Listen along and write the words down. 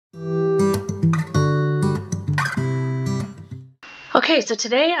Okay, so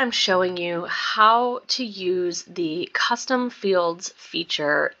today I'm showing you how to use the custom fields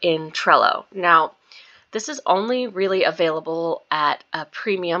feature in Trello. Now, this is only really available at a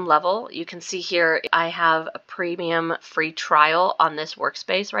premium level. You can see here I have a premium free trial on this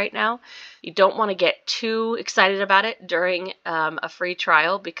workspace right now. You don't want to get too excited about it during a free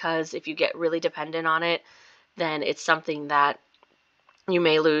trial, because if you get really dependent on it, then it's something that you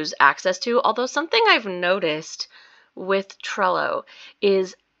may lose access to. Although something I've noticed with Trello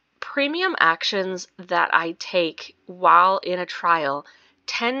is premium actions that I take while in a trial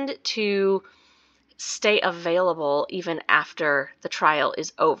tend to stay available even after the trial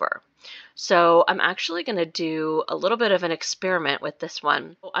is over. So I'm actually going to do a little bit of an experiment with this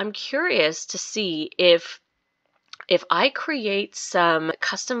one. I'm curious to see if I create some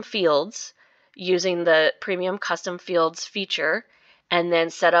custom fields using the premium custom fields feature and then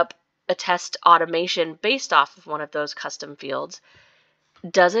set up a test automation based off of one of those custom fields,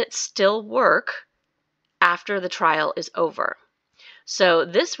 does it still work after the trial is over? So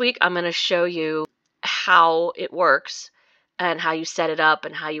this week I'm going to show you how it works and how you set it up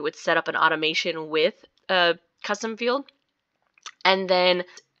and how you would set up an automation with a custom field. And then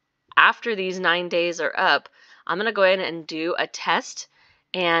after these 9 days are up, I'm going to go ahead and do a test,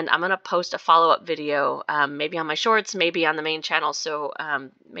 and I'm going to post a follow-up video, maybe on my shorts, maybe on the main channel. So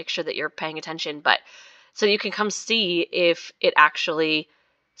make sure that you're paying attention, but so you can come see if it actually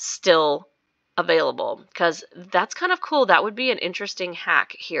still available, because that's kind of cool. That would be an interesting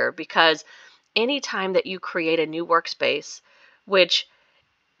hack here, because anytime that you create a new workspace, which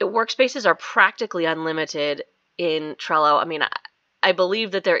workspaces are practically unlimited in Trello. I mean, I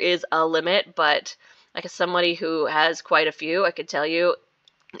believe that there is a limit, but like as somebody who has quite a few, I could tell you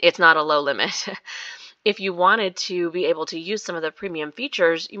it's not a low limit. If you wanted to be able to use some of the premium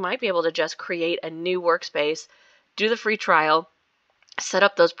features, you might be able to just create a new workspace, do the free trial, set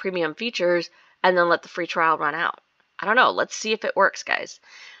up those premium features, and then let the free trial run out. I don't know. Let's see if it works, guys.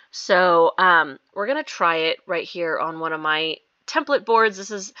 So we're going to try it right here on one of my template boards.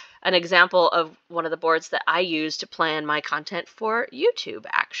 This is an example of one of the boards that I use to plan my content for YouTube,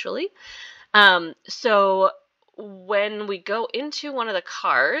 actually. So when we go into one of the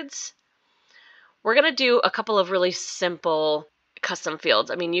cards, we're going to do a couple of really simple custom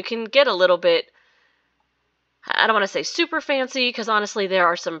fields. I mean, you can get a little bit, I don't want to say super fancy, because honestly, there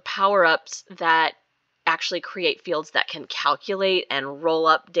are some power-ups that actually create fields that can calculate and roll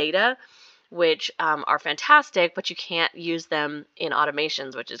up data, which are fantastic, but you can't use them in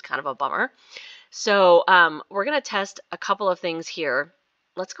automations, which is kind of a bummer. So we're going to test a couple of things here.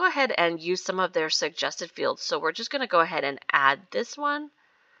 Let's go ahead and use some of their suggested fields. So we're just going to go ahead and add this one.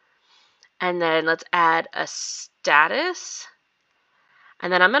 And then let's add a status.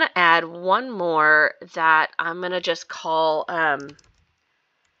 And then I'm going to add one more that I'm going to just call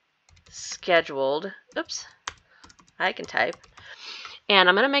scheduled. Oops, I can type. And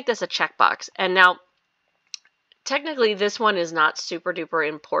I'm going to make this a checkbox. And now, technically, this one is not super duper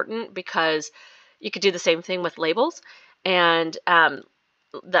important, because you could do the same thing with labels. And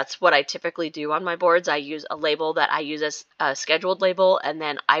that's what I typically do on my boards. I use a label that I use as a scheduled label, and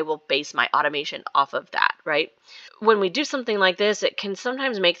then I will base my automation off of that, right? When we do something like this, it can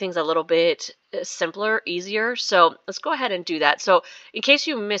sometimes make things a little bit simpler, easier. So let's go ahead and do that. So in case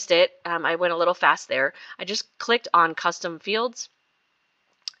you missed it, I went a little fast there. I just clicked on custom fields,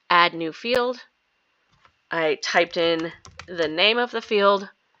 add new field. I typed in the name of the field.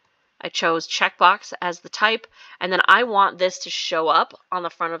 I chose checkbox as the type, and then I want this to show up on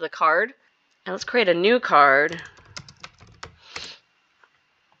the front of the card. And let's create a new card.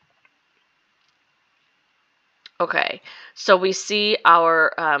 Okay, so we see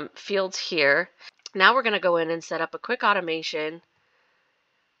our fields here. Now we're going to go in and set up a quick automation.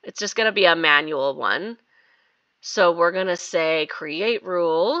 It's just going to be a manual one. So we're going to say create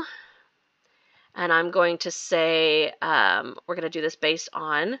rule. And I'm going to say, we're going to do this based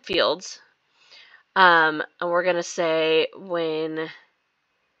on fields. And we're going to say when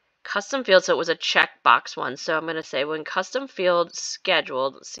custom field, so it was a checkbox one. So I'm going to say when custom field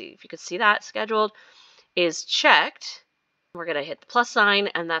scheduled, let's see if you can see that, scheduled is checked, we're going to hit the plus sign,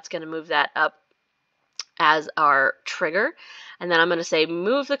 and that's going to move that up as our trigger. And then I'm going to say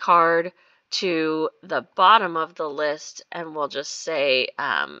move the card to the bottom of the list, and we'll just say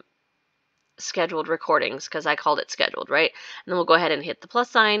scheduled recordings, because I called it scheduled, right? And then we'll go ahead and hit the plus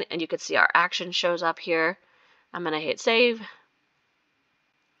sign, and you can see our action shows up here. I'm going to hit save.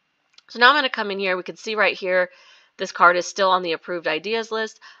 So now I'm going to come in here. We can see right here, this card is still on the approved ideas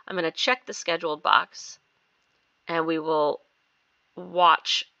list. I'm going to check the scheduled box, and we will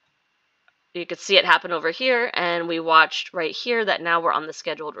watch You could see it happen over here, and we watched right here that now we're on the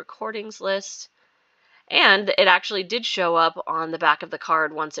scheduled recordings list. And it actually did show up on the back of the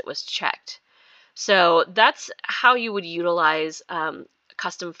card once it was checked. So that's how you would utilize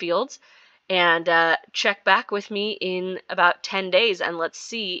custom fields. And check back with me in about 10 days and let's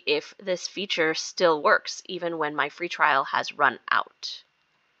see if this feature still works even when my free trial has run out.